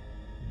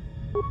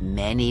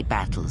 Many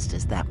battles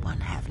does that one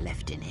have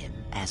left in him,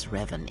 as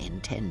Revan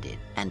intended.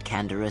 And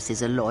Canderous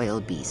is a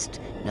loyal beast,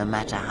 no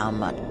matter how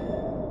much...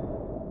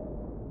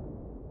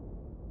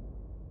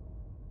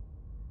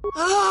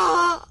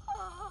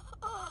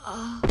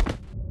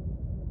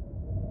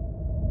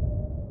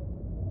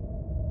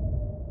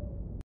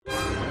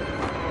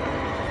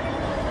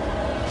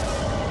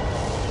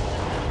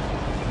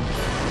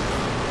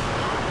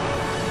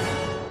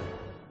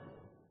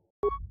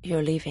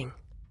 You're leaving.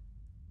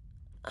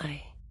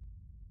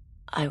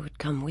 I would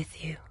come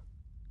with you,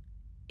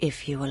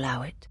 if you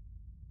allow it.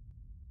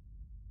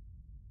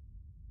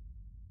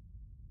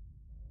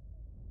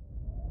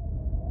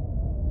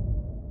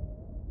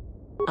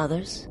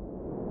 Others?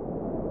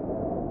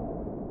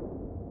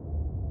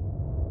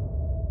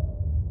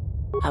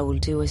 I will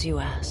do as you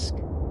ask.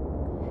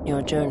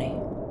 Your journey.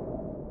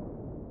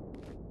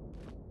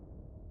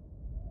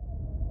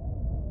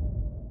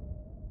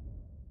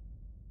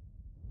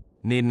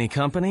 Need any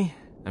company?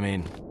 I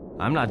mean,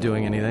 I'm not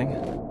doing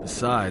anything.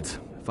 Besides,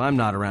 if I'm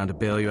not around to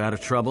bail you out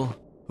of trouble,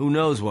 who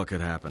knows what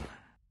could happen.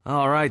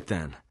 All right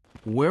then.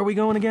 Where are we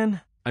going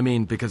again? I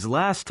mean, because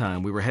last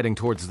time we were heading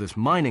towards this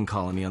mining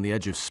colony on the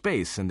edge of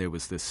space, and there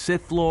was this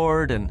Sith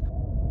Lord, and...